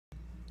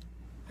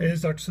Hey, this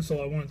is Dr.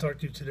 Cissell. I want to talk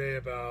to you today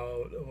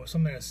about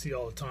something I see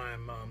all the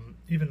time.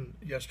 Even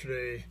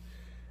yesterday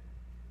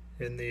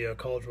in the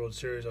College World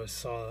Series, I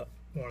saw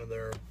one of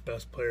their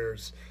best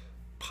players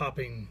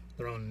popping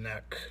their own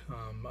neck.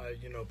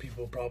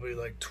 People probably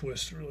like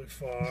twist really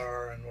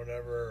far and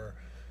whatever, or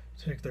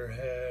take their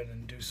head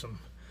and do some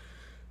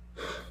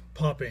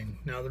popping.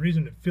 Now, the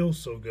reason it feels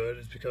so good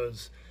is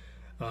because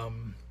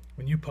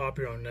when you pop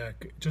your own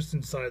neck, just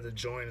inside the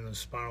joint in the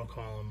spinal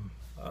column,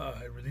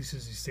 it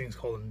releases these things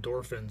called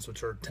endorphins,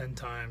 which are 10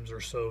 times or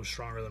so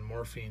stronger than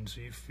morphine.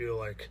 So you feel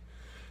like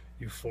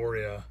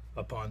euphoria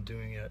upon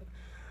doing it.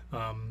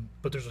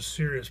 But there's a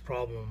serious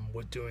problem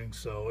with doing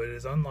so. It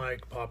is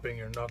unlike popping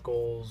your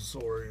knuckles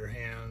or your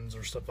hands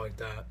or stuff like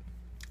that.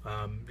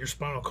 Your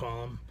spinal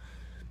column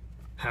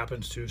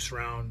happens to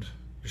surround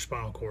your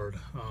spinal cord.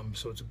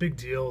 So it's a big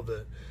deal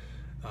that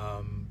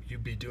you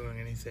be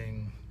doing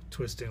anything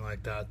twisting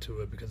like that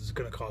to it, because it's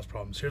going to cause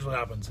problems. Here's what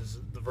happens: is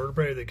the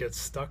vertebrae that gets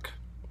stuck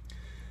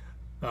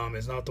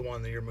is not the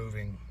one that you're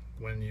moving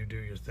when you do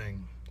your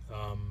thing.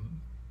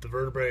 The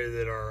vertebrae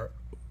that are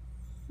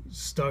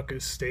stuck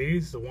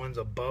stays. The ones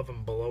above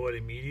and below it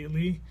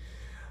immediately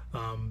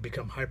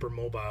become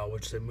hypermobile,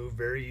 which they move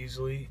very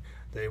easily.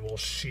 They will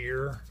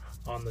shear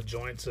on the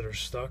joints that are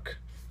stuck.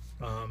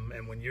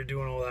 And when you're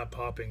doing all that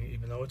popping,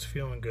 even though it's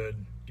feeling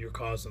good, you're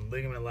causing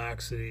ligament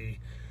laxity.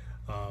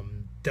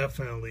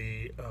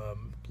 Definitely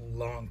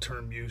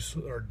long-term use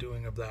or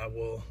doing of that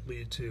will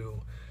lead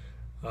to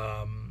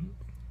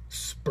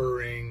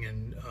spurring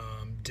and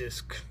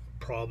disc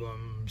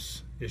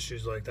problems,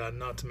 issues like that,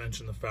 not to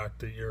mention the fact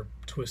that you're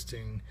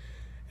twisting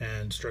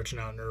and stretching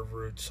out nerve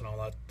roots and all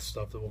that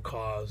stuff that will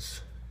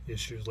cause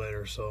issues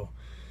later. So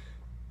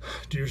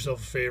do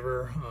yourself a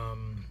favor,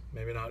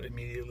 maybe not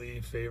immediately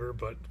favor,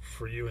 but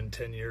for you in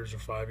 10 years or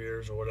 5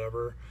 years or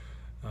whatever,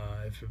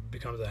 if it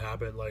becomes a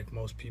habit like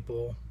most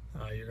people,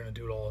 you're going to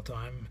do it all the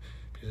time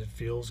because it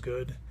feels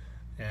good,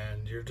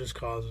 and you're just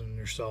causing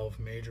yourself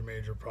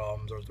major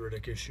problems,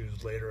 arthritic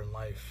issues later in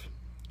life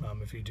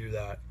if you do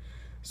that.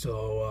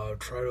 So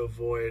try to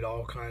avoid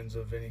all kinds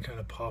of any kind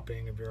of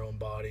popping of your own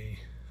body.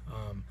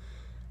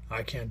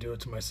 I can't do it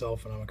to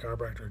myself, and I'm a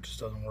chiropractor. It just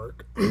doesn't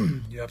work.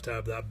 You have to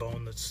have that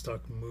bone that's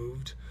stuck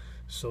moved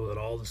so that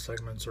all the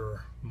segments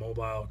are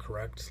mobile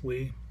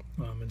correctly,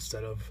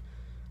 instead of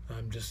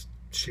just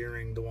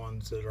shearing the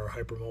ones that are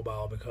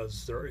hypermobile,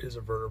 because there is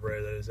a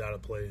vertebrae that is out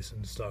of place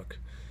and stuck.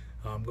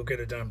 Go get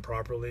it done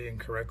properly and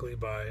correctly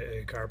by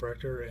a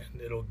chiropractor,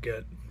 and it'll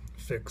get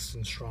fixed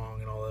and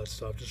strong and all that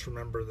stuff. Just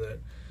remember that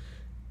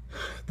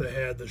the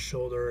head, the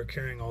shoulder,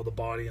 carrying all the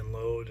body and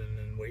load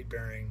and weight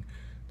bearing,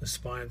 the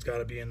spine's got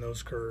to be in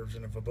those curves.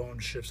 And if a bone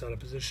shifts out of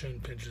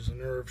position, pinches a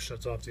nerve,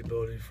 shuts off the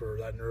ability for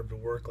that nerve to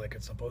work like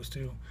it's supposed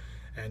to.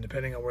 And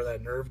depending on where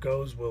that nerve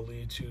goes will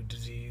lead to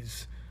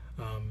disease,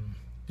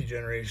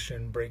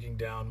 degeneration, breaking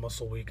down,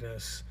 muscle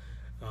weakness,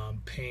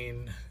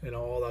 pain,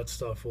 all that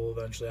stuff will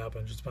eventually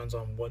happen. It just depends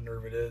on what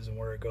nerve it is and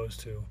where it goes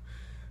to.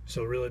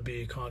 So really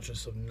be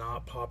conscious of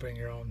not popping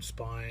your own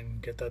spine.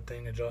 Get that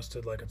thing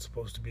adjusted like it's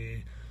supposed to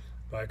be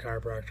by a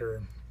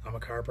chiropractor. I'm a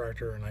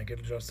chiropractor and I get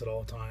adjusted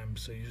all the time.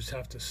 So you just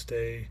have to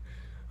stay.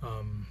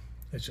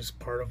 It's just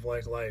part of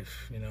like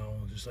life,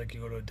 just like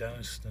you go to a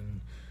dentist,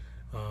 and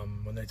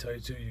when they tell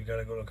you you got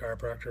to go to a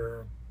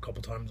chiropractor a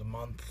couple times a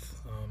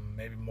month,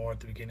 maybe more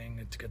at the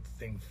beginning to get the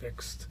thing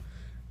fixed.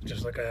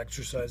 Just like I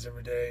exercise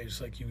every day, just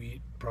like you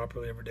eat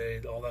properly every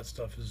day, all that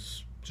stuff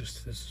is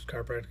just, this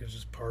chiropractic is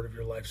just part of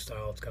your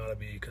lifestyle. It's got to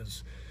be,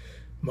 because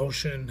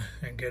motion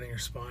and getting your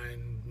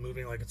spine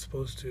moving like it's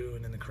supposed to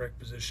and in the correct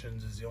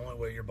positions is the only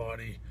way your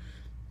body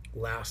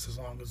lasts as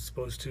long as it's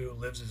supposed to,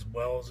 lives as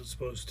well as it's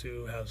supposed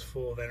to, has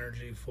full of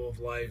energy, full of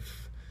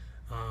life,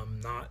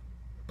 not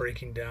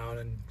breaking down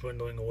and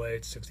dwindling away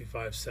at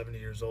 65, 70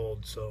 years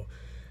old. So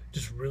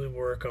just really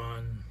work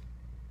on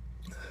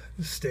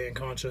staying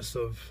conscious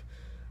of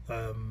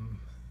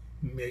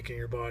making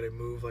your body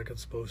move like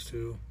it's supposed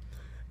to.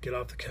 Get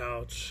off the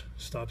couch,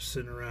 stop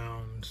sitting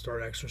around,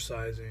 start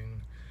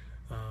exercising.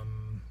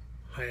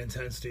 High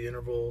intensity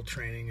interval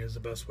training is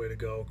the best way to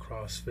go.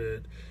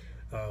 CrossFit,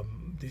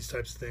 these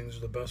types of things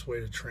are the best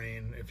way to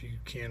train. If you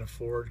can't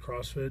afford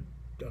CrossFit,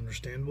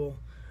 understandable.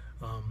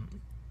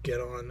 Get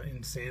on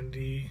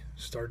Insanity,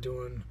 start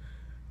doing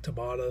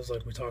Tabatas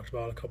like we talked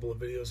about a couple of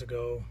videos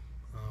ago.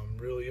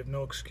 Really, you have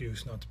no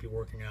excuse not to be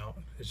working out.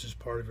 It's just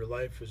part of your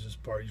life. It's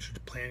just part. You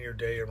should plan your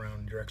day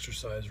around your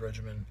exercise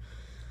regimen.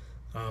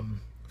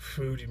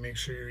 Food, you make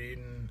sure you're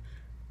eating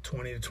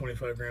 20 to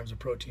 25 grams of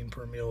protein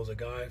per meal as a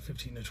guy,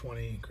 15 to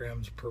 20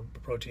 grams per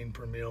protein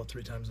per meal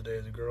 3 times a day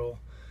as a girl.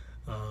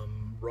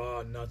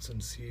 Raw nuts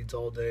and seeds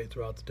all day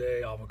throughout the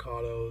day,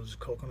 avocados,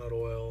 coconut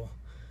oil,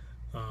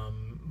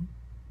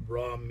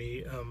 raw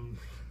meat,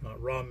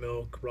 raw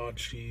milk, raw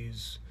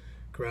cheese,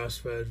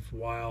 grass-fed,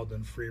 wild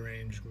and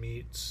free-range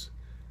meats,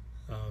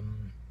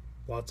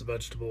 lots of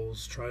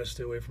vegetables. Try to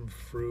stay away from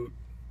fruit.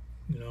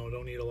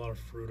 Don't eat a lot of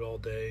fruit all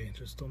day.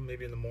 Just don't,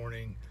 maybe in the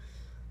morning.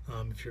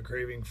 If you're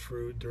craving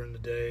fruit during the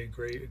day,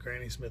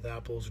 Granny Smith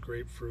apples,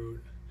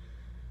 grapefruit,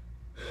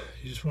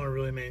 You just want to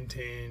really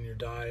maintain your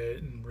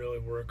diet and really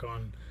work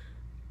on,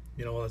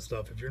 all that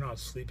stuff. If you're not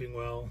sleeping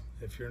well,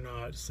 if you're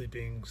not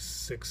sleeping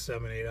 6,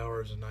 7, 8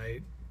 hours a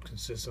night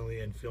consistently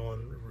and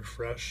feeling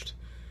refreshed,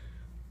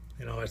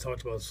 I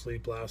talked about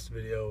sleep last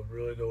video.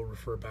 Really go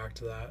refer back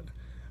to that.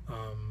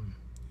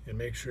 And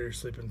make sure you're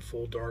sleeping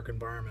full dark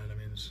environment. I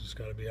mean, this has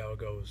got to be how it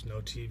goes. No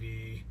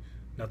TV,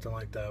 nothing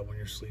like that when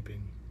you're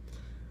sleeping.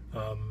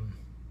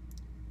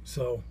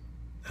 So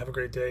have a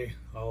great day.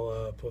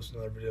 I'll post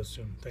another video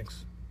soon.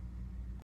 Thanks.